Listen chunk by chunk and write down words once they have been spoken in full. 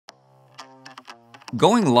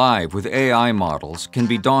Going live with AI models can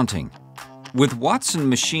be daunting. With Watson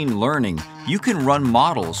Machine Learning, you can run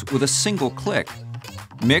models with a single click.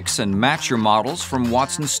 Mix and match your models from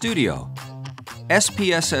Watson Studio,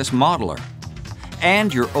 SPSS Modeler,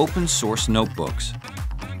 and your open source notebooks.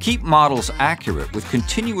 Keep models accurate with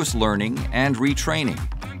continuous learning and retraining.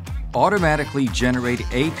 Automatically generate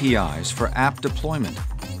APIs for app deployment.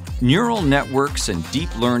 Neural networks and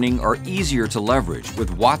deep learning are easier to leverage with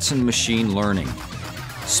Watson Machine Learning.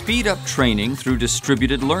 Speed up training through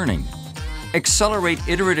distributed learning. Accelerate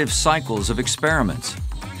iterative cycles of experiments.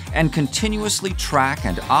 And continuously track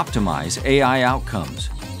and optimize AI outcomes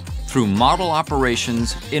through model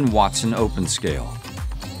operations in Watson OpenScale.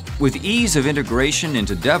 With ease of integration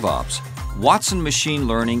into DevOps, Watson Machine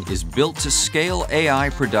Learning is built to scale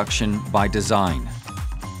AI production by design.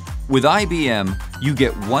 With IBM, you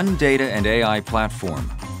get one data and AI platform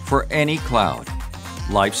for any cloud,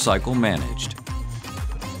 lifecycle managed.